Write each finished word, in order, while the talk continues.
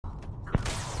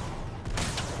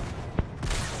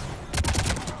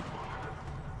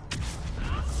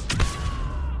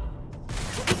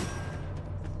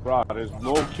Bro, there's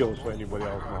no kills for anybody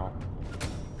else now.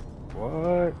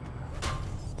 What?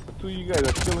 The two of you guys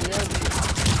are killing everything.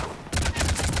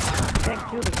 Can't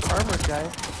kill this armored guy.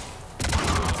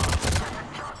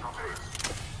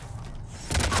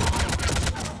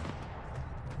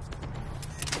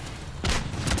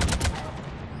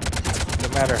 No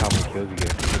matter how many kills you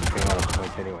get, you just came out of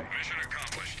points anyway. Mission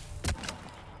accomplished.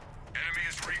 Enemy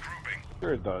is regrouping.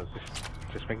 Sure it does.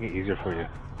 Just making it easier for you.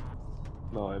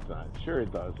 No, it's not. Sure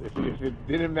it does. If it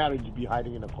didn't matter, you'd be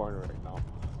hiding in a corner right now.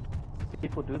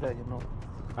 People do that, you know.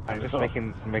 I'm just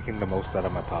making the most out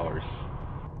of my powers.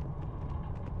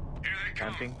 Here they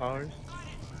come. Camping powers?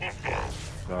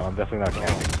 No, I'm definitely not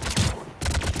camping.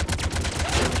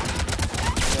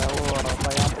 Yeah, well,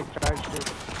 biotic charge it.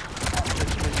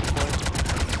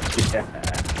 Yeah.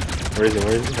 Where is it?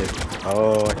 Where is it?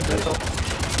 Oh, I see it.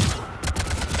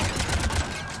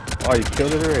 Oh, you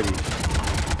killed it already.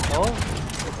 Oh,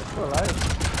 it's still alive.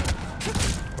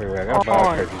 Wait, I gotta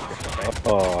buy a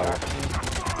Oh.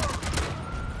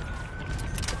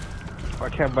 I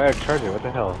can't buy a charger, what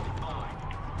the hell?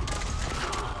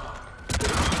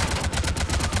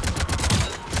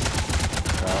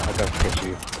 I gotta catch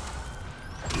you.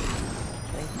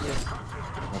 Thank you.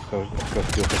 Let's go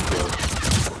steal some kills.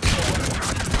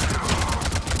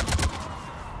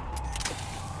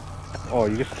 Oh,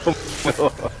 you just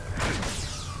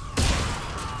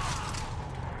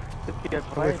Get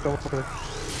fired. All clear.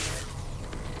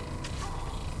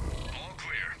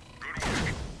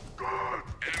 Good work.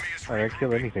 Enemy is I didn't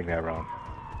kill anything that round.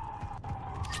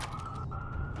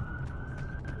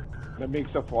 That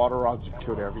makes up water rods, you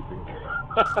killed everything.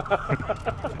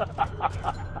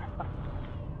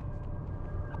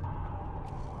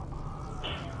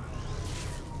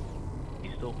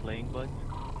 You still playing, bud? We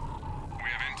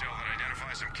have intel that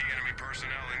identifies some key enemy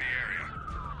personnel in the area.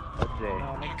 Let's say.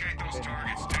 Locate those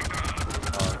targets. Take them out.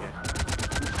 Oh, okay.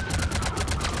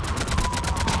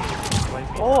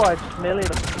 Oh, I just melee the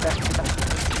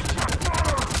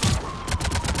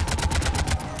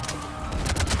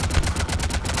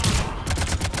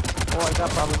Oh, I got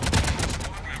problems.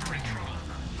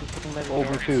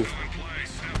 Over 2. In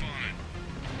place. Step on it.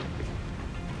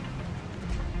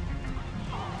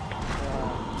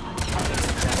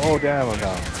 Oh damn, I'm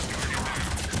down.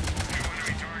 New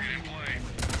enemy target in play.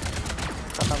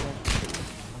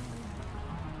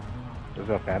 There's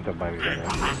a phantom by me right now.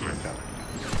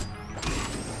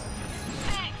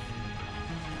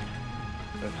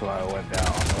 That's why I went down.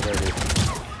 Oh, there it is.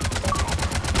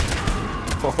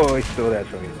 Oh, he stole that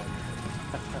from me.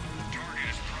 Target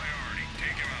is priority.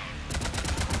 Take him out.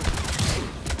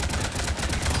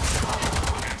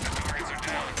 Half the targets are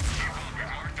down. Keep up. We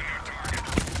marked the new target.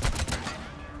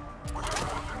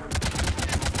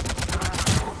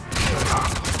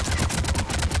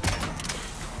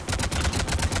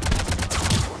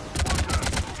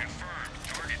 Confirmed.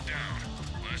 Target down.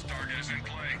 Last target is in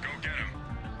play. Go get him.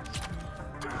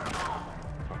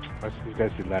 Why should these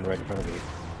guys land right in front of me?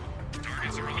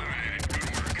 Targets are eliminated. Good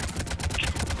work.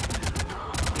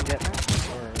 You get that?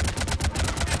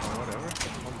 Or whatever.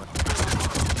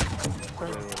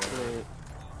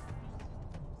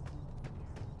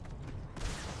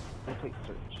 I'll take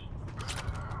search.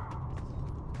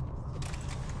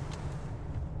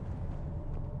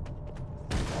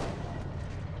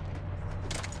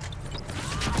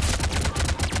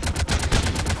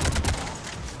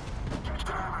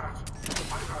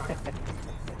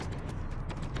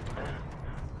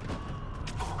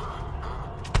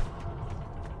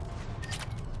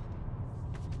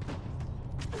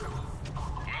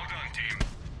 Well done, team.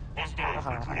 Hostiles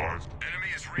neutralized. Enemy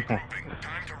is regrouping.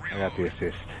 Time to I reload. got the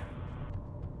assist.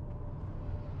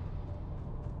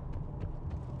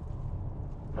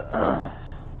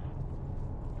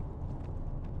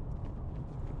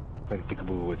 Playing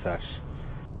peekaboo with Sash.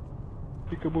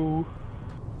 Peekaboo.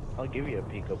 I'll give you a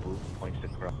peekaboo. Points to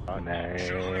crotch. Show them Nah.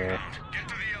 around. Get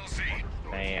to the LC.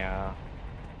 Nah.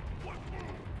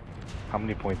 How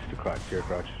many points to crotch? Your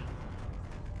crotch?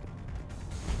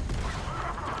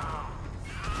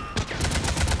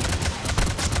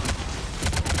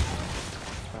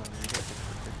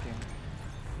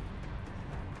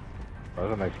 That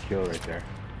was a nice kill right there.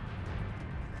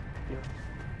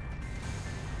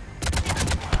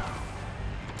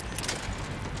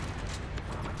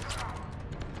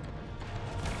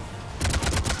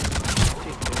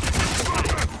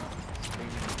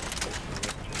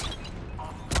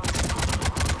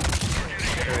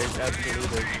 Absolutely,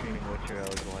 they're streaming Witcher. I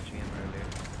was watching him earlier.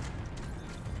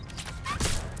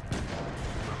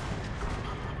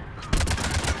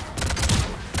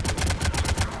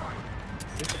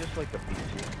 It's just like a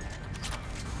PC.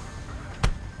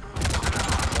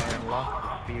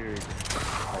 lost the feared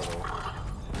title.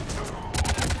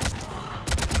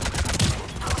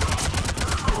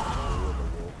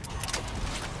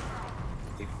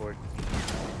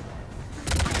 A14.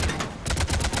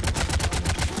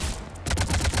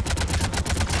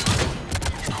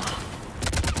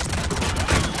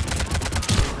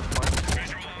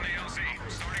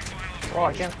 Oh,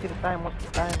 I can't see the time. What's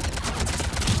the time?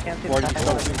 Can't see the 40 time.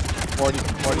 seconds. 40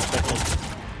 seconds.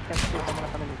 Can't see the time.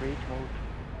 I'm in rage mode.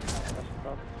 That's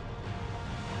tough.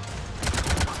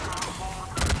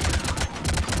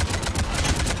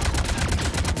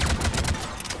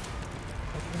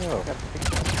 No. Got the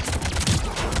picture.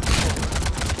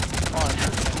 Oh, I'm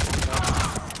just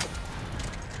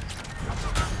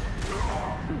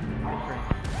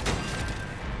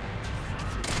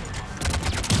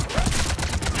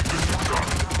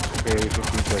Okay,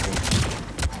 15 seconds.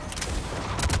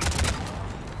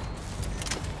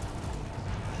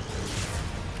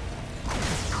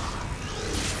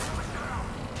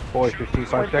 Boy,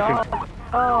 55 seconds.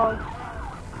 Oh,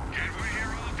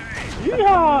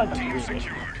 Yeah!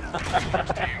 Secured.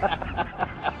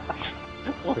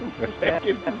 1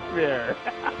 second to spare.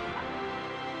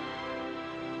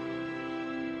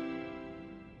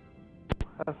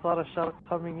 I saw the shot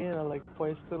coming in. I like,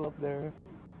 boy, still up there.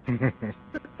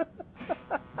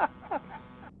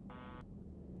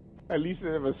 At least I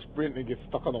never sprint and get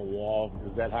stuck on a wall,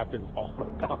 because that happens all the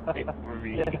time for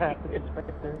me. Yeah, it's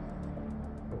right there.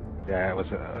 Yeah, I was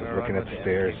looking at the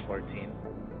stairs. 14.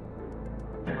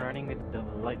 I'm running with the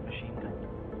light machine gun.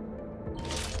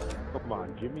 Come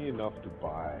on, give me enough to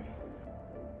buy.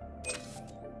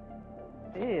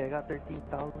 Hey, I got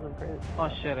 13,000 credits. Oh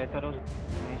shit, I thought it was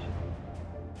Nation.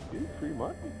 Dude, free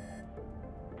money.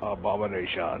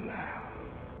 Abomination.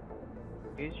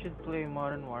 You guys should play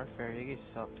Modern Warfare, you guys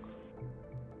suck.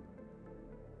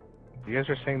 You guys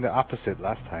were saying the opposite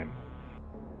last time.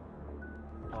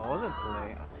 I wasn't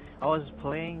playing. I was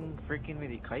playing freaking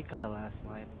with Ikaika last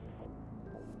night.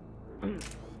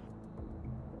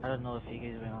 I don't know if you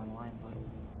guys went online, but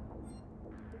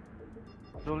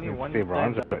there's only Yeah, one stay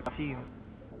bronze, guy but- that team.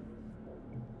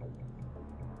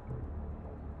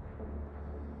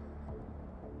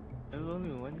 There's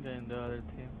only one guy in the other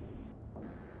team.